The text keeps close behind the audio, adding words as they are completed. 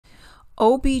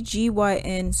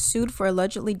OBGYN sued for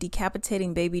allegedly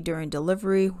decapitating baby during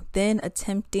delivery, then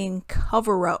attempting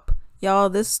cover up. Y'all,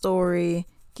 this story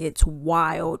gets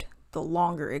wild the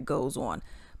longer it goes on.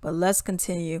 But let's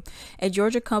continue. A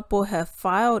Georgia couple have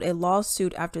filed a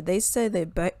lawsuit after they said their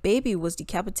baby was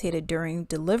decapitated during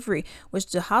delivery, which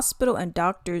the hospital and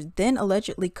doctors then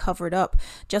allegedly covered up.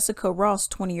 Jessica Ross,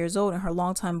 20 years old, and her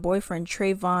longtime boyfriend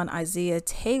Trayvon Isaiah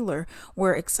Taylor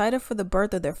were excited for the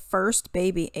birth of their first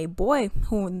baby, a boy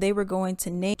whom they were going to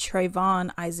name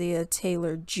Trayvon Isaiah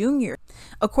Taylor Jr.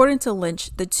 According to Lynch,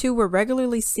 the two were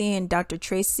regularly seeing Dr.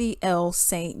 Tracy L.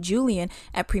 St. Julian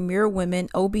at Premier Women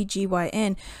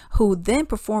OBGYN, who then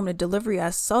performed a delivery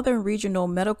at Southern Regional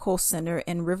Medical Center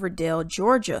in Riverdale,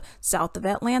 Georgia, south of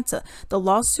Atlanta. The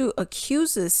lawsuit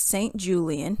accuses St.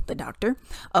 Julian, the doctor,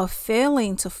 of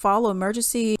failing to follow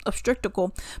emergency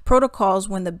obstetrical protocols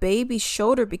when the baby's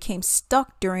shoulder became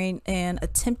stuck during an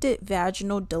attempted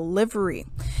vaginal delivery.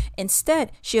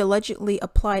 Instead, she allegedly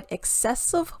applied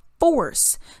excessive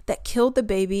force that killed the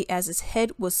baby as his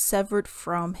head was severed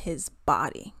from his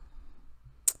body.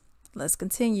 Let's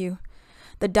continue.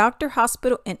 The doctor,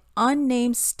 hospital, and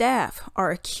unnamed staff are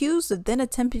accused of then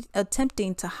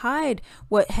attempting to hide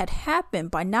what had happened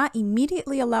by not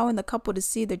immediately allowing the couple to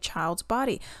see their child's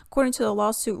body. According to the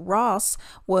lawsuit, Ross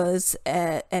was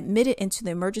admitted into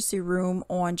the emergency room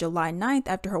on July 9th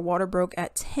after her water broke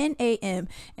at 10 a.m.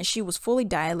 and she was fully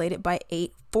dilated by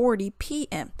 8:40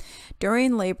 p.m.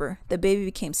 During labor, the baby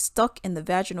became stuck in the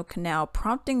vaginal canal,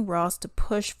 prompting Ross to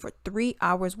push for 3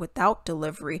 hours without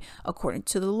delivery, according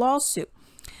to the lawsuit.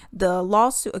 The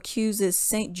lawsuit accuses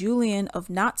St. Julian of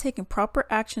not taking proper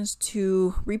actions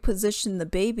to reposition the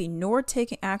baby, nor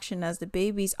taking action as the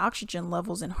baby's oxygen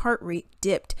levels and heart rate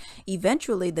dipped.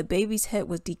 Eventually, the baby's head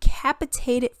was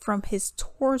decapitated from his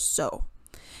torso,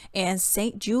 and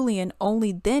St. Julian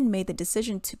only then made the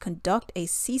decision to conduct a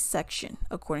C-section,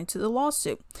 according to the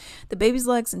lawsuit. The baby's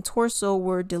legs and torso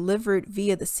were delivered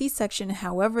via the C-section,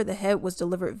 however, the head was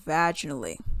delivered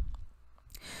vaginally.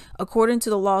 According to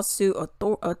the lawsuit,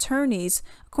 attorneys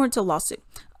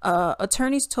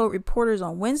told reporters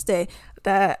on Wednesday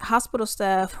that hospital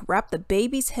staff wrapped the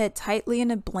baby's head tightly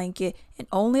in a blanket and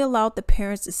only allowed the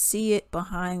parents to see it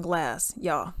behind glass.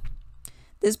 Y'all,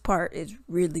 this part is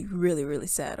really, really, really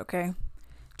sad, okay?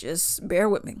 Just bear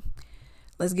with me.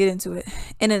 Let's get into it.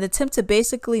 In an attempt to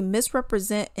basically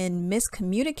misrepresent and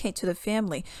miscommunicate to the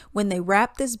family, when they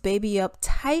wrapped this baby up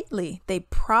tightly, they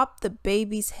propped the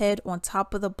baby's head on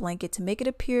top of the blanket to make it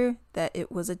appear that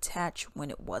it was attached when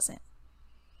it wasn't.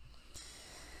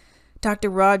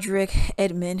 Dr. Roderick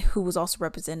Edmond, who was also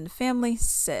representing the family,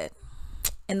 said,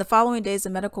 in the following days, the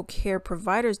medical care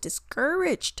providers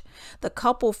discouraged the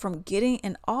couple from getting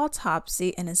an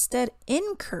autopsy and instead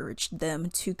encouraged them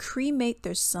to cremate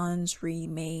their son's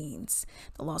remains.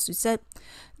 The lawsuit said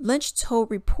Lynch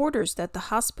told reporters that the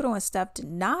hospital and staff did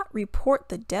not report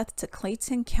the death to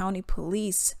Clayton County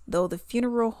Police, though the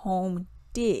funeral home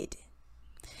did.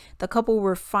 The couple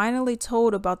were finally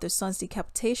told about their son's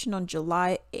decapitation on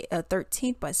July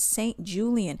 13th by St.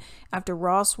 Julian after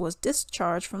Ross was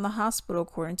discharged from the hospital,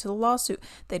 according to the lawsuit.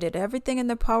 They did everything in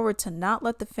their power to not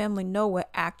let the family know what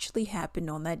actually happened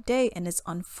on that day, and it's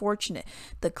unfortunate.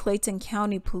 The Clayton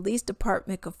County Police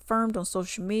Department confirmed on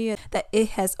social media that it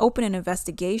has opened an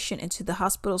investigation into the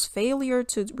hospital's failure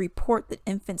to report the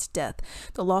infant's death.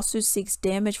 The lawsuit seeks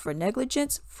damage for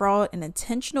negligence, fraud, and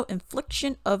intentional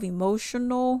infliction of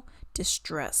emotional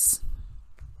distress.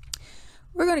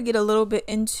 We're going to get a little bit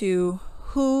into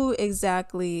who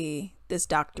exactly this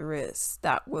doctor is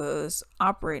that was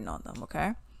operating on them,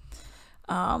 okay?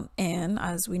 And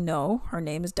as we know, her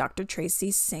name is Dr.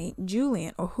 Tracy St.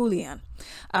 Julian, or Julian,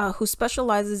 who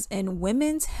specializes in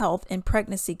women's health and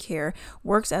pregnancy care,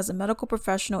 works as a medical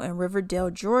professional in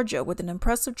Riverdale, Georgia, with an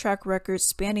impressive track record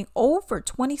spanning over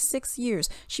 26 years.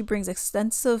 She brings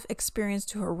extensive experience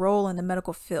to her role in the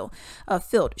medical field.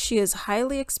 She is a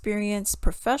highly experienced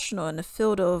professional in the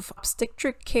field of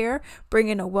obstetric care,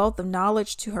 bringing a wealth of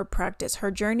knowledge to her practice.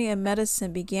 Her journey in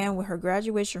medicine began with her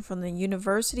graduation from the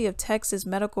University of Texas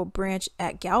Medical Branch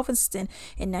at Galveston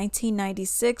in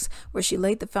 1996, where she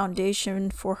laid the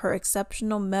foundation for her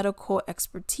exceptional medical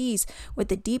expertise.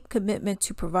 With a deep commitment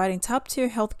to providing top-tier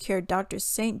healthcare, Dr.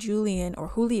 St. Julian,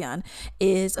 or Julian,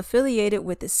 is affiliated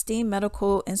with esteemed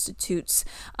medical institutions,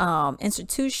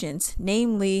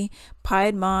 namely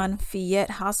Piedmont, Fayette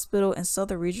Hospital, and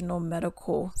Southern Regional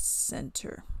Medical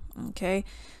Center. Okay,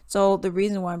 so the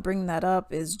reason why I'm bringing that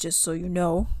up is just so you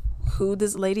know who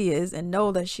this lady is and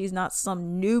know that she's not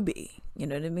some newbie. You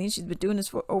know what I mean? She's been doing this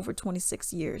for over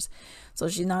 26 years. So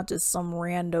she's not just some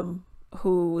random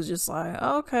who was just like,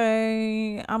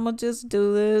 okay, I'm gonna just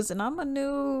do this, and I'm a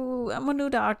new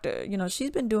doctor. You know,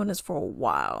 she's been doing this for a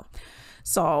while.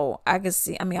 So I could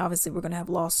see, I mean, obviously we're gonna have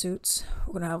lawsuits.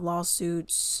 We're gonna have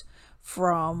lawsuits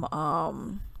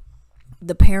from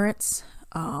the parents,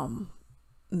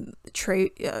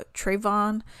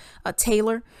 Trayvon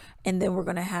Taylor, and then we're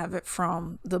gonna have it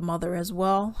from the mother as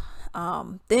well.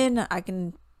 Then I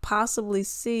can possibly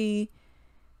see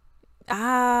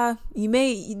there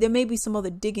may be some other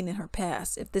digging in her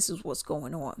past if this is what's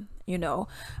going on, you know.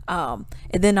 And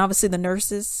then obviously the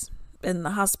nurses in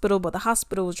the hospital, but the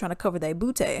hospital was trying to cover their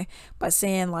booty by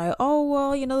saying like, oh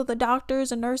well, you know, the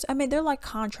doctors and nurses, I mean, they're like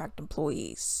contract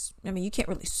employees. I mean, you can't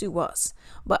really sue us,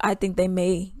 but I think they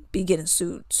may be getting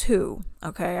sued too.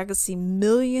 Okay, I could see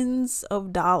millions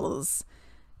of dollars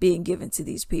being given to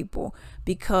these people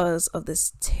because of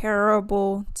this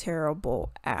terrible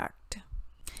act.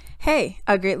 Hey,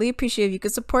 I greatly appreciate if you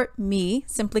could support me.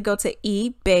 Simply go to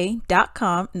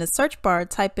ebay.com. In the search bar,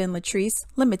 type in Latrice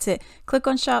Limited, click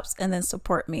on shops, and then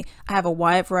support me. I have a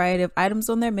wide variety of items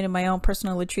on there, many of my own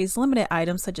personal Latrice Limited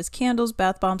items, such as candles,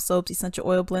 bath bombs, soaps, essential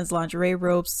oil blends, lingerie,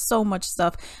 robes, so much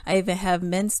stuff. I even have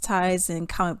men's ties and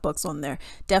comic books on there.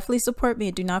 Definitely support me,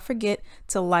 and do not forget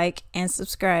to like and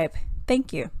subscribe.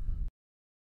 Thank you.